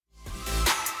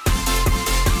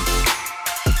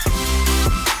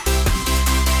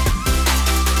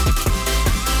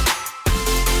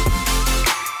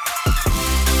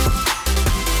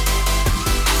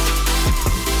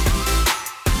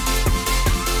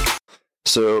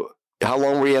So how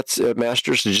long were you at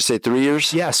Masters? Did you say 3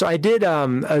 years? Yeah. So I did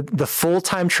the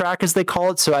full-time track, as they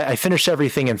call it. So I finished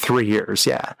everything in 3 years.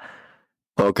 Yeah.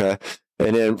 Okay.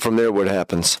 And then from there, what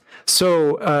happens?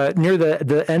 So near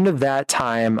the end of that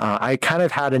time, I kind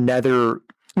of had another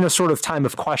sort of time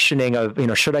of questioning of,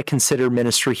 should I consider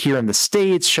ministry here in the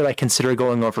States? Should I consider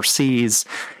going overseas?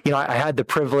 I had the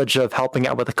privilege of helping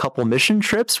out with a couple mission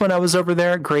trips when I was over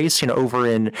there at Grace, over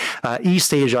in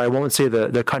East Asia. I won't say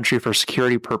the country for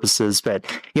security purposes, but,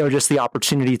 just the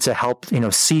opportunity to help,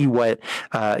 see what,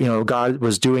 God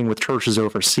was doing with churches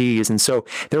overseas. And so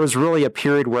there was really a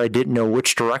period where I didn't know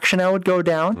which direction I would go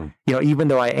down, even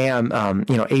though I am,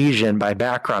 Asian by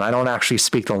background, I don't actually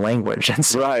speak the language. And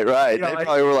so,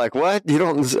 right. They were like, what? You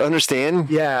don't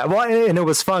understand? Yeah. Well, and it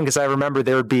was fun because I remember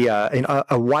there would be a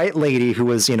white lady who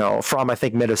was, from, I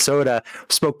think, Minnesota,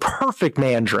 spoke perfect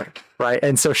Mandarin. Right.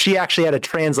 And so she actually had to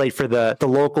translate for the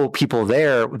local people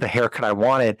there with the haircut I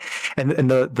wanted. And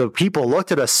the people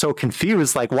looked at us so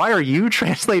confused, like, why are you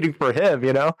translating for him?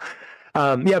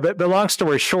 But long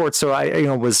story short, so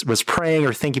I, was praying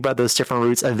or thinking about those different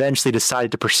routes, eventually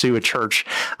decided to pursue a church,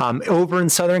 over in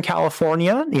Southern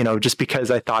California, just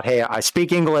because I thought, hey, I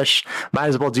speak English, might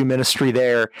as well do ministry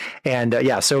there. And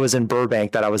so it was in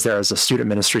Burbank that I was there as a student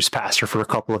ministries pastor for a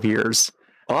couple of years.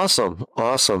 Awesome.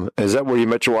 Is that where you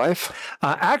met your wife?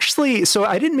 Actually, so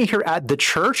I didn't meet her at the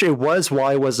church. It was while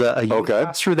I was a youth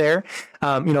pastor there.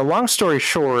 Long story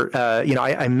short,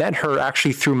 I met her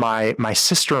actually through my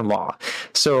sister-in-law.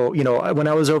 So, when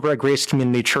I was over at Grace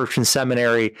Community Church and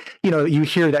Seminary, you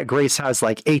hear that Grace has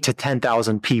like 8,000 to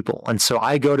 10,000 people. And so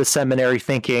I go to seminary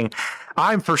thinking,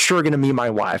 I'm for sure going to meet my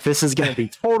wife. This is going to be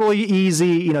totally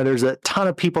easy. There's a ton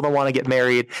of people that want to get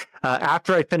married.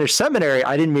 After I finished seminary,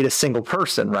 I didn't meet a single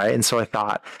person, right? And so I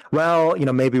thought, well,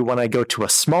 maybe when I go to a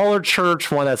smaller church,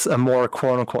 one that's a more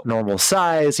quote unquote normal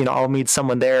size, I'll meet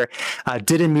someone there.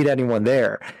 Didn't meet anyone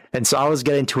there. And so I was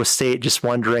getting to a state just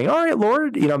wondering, all right,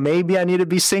 Lord, maybe I need to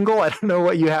be single. I don't know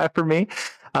what you have for me.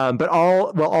 But all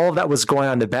of that was going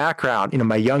on in the background.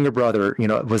 My younger brother,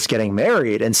 was getting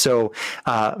married. And so,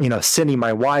 Cindy,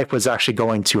 my wife, was actually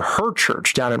going to her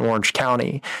church down in Orange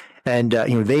County. And,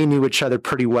 they knew each other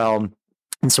pretty well.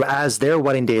 And so as their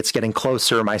wedding date's getting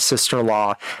closer, my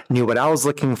sister-in-law knew what I was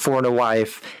looking for in a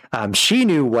wife. She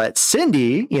knew what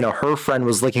Cindy, her friend,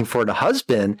 was looking for in a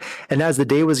husband. And as the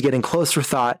day was getting closer,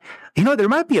 thought, there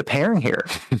might be a pairing here.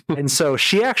 And so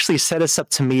she actually set us up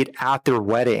to meet at their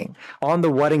wedding on the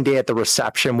wedding day at the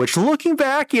reception, which looking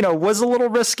back, was a little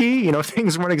risky.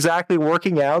 Things weren't exactly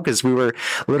working out because we were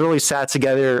literally sat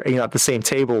together, at the same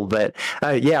table. But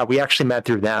we actually met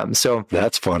through them. So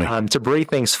that's funny. To bring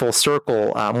things full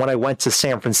circle, when I went to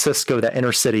San Francisco, that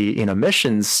inner city,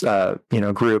 missions,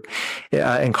 group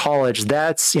in college,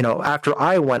 that's, after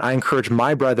I went, I encouraged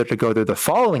my brother to go there the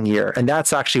following year. And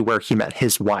that's actually where he met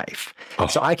his wife. Oh.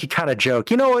 So I could kind of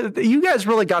joke, you guys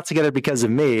really got together because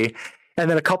of me. And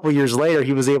then a couple of years later,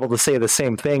 he was able to say the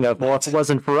same thing of, well, if it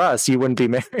wasn't for us, you wouldn't be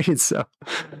married. So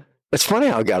it's funny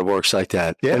how God works like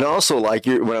that. Yeah. And also, like,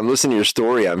 when I'm listening to your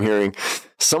story, I'm hearing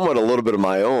somewhat a little bit of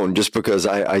my own, just because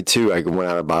I went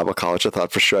out of Bible college. I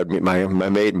thought for sure I'd meet my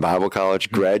mate in Bible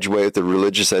college, graduate with a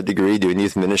religious ed degree, doing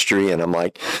youth ministry. And I'm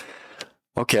like,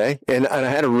 okay. And I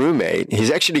had a roommate.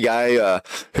 He's actually the guy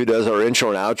who does our intro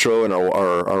and outro and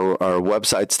our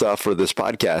website stuff for this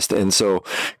podcast. And so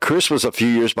Chris was a few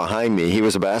years behind me. He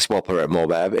was a basketball player at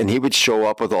Moab, and he would show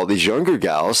up with all these younger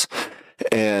gals.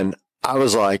 And I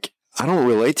was like, I don't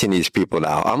relate to these people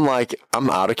now. I'm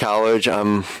out of college.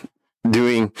 I'm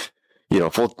doing,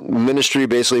 full ministry,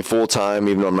 basically full time,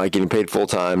 even though I'm not getting paid full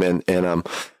time. And I'm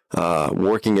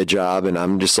working a job, and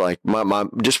I'm just like, my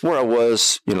just where I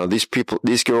was,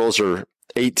 these girls are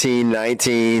 18,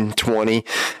 19, 20.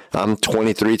 I'm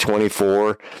 23,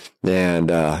 24,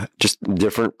 and just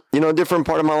different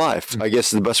part of my life, I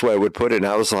guess is the best way I would put it. And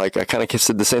I was like, I kind of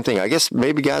said the same thing. I guess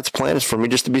maybe God's plan is for me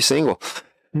just to be single.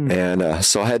 And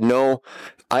so I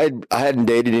hadn't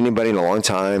dated anybody in a long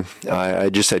time. I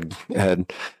just had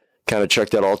kind of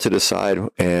chucked that all to the side,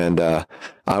 and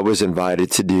I was invited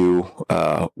to do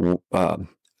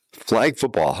flag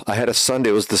football. I had a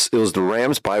Sunday. It was the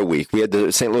Rams bye week. We had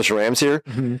the St. Louis Rams here,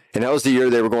 and that was the year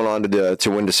they were going on to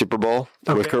win the Super Bowl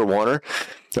with Kurt Warner.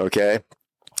 Okay.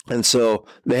 And so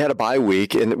they had a bye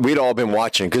week, and we'd all been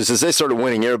watching because as they started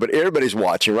winning, everybody's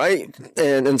watching, right?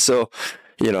 And so,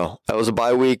 that was a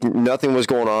bye week. Nothing was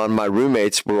going on. My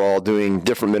roommates were all doing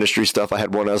different ministry stuff. I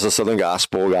had one as a Southern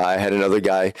Gospel guy. I had another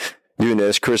guy doing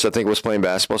this. Chris, I think, was playing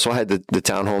basketball. So I had the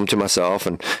townhome to myself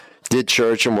and did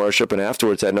church and worship. And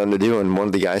afterwards, I had nothing to do. And one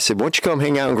of the guys said, why don't you come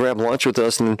hang out and grab lunch with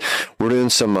us? And we're doing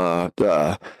some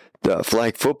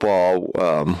flag football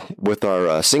with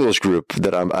our singles group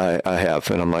that I have.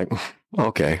 And I'm like,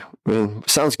 okay,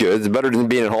 sounds good. It's better than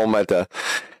being at home at the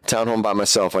townhome by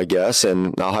myself, I guess.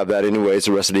 And I'll have that anyways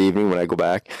the rest of the evening when I go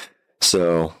back.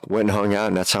 So went and hung out,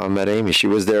 and that's how I met Amy. She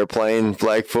was there playing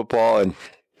flag football, and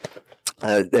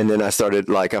then I started,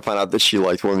 I found out that she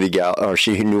liked one of the gals, or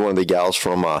she knew one of the gals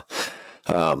from my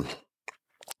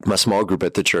small group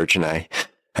at the church, and I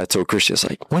told Christy, I was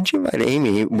like, why don't you invite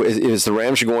Amy? As the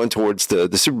Rams are going towards the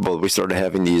Super Bowl, we started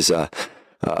having these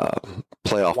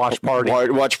playoff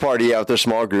watch party out their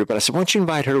small group, and I said, why don't you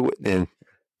invite her in?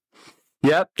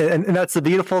 Yep, and that's the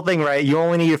beautiful thing, right? You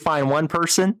only need to find one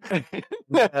person.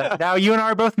 Now you and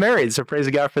I are both married, so praise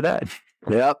God for that.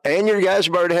 Yep, and you guys are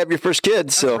about to have your first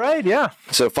kid. So that's right, yeah.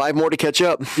 So 5 more to catch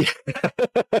up. And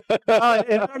I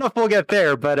don't know if we'll get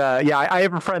there, but yeah, I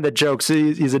have a friend that jokes.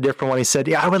 He's a different one. He said,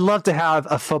 "Yeah, I would love to have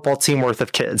a football team worth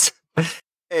of kids."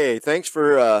 Hey, thanks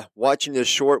for watching this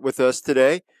short with us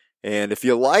today. And if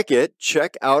you like it,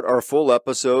 check out our full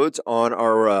episodes on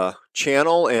our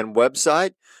channel and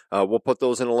website. We'll put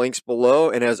those in the links below.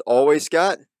 And as always,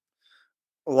 Scott,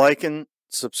 like and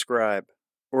subscribe,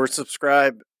 or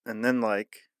subscribe and then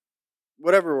like,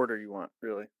 whatever order you want,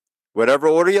 really. Whatever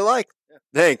order you like. Yeah.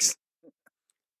 Thanks.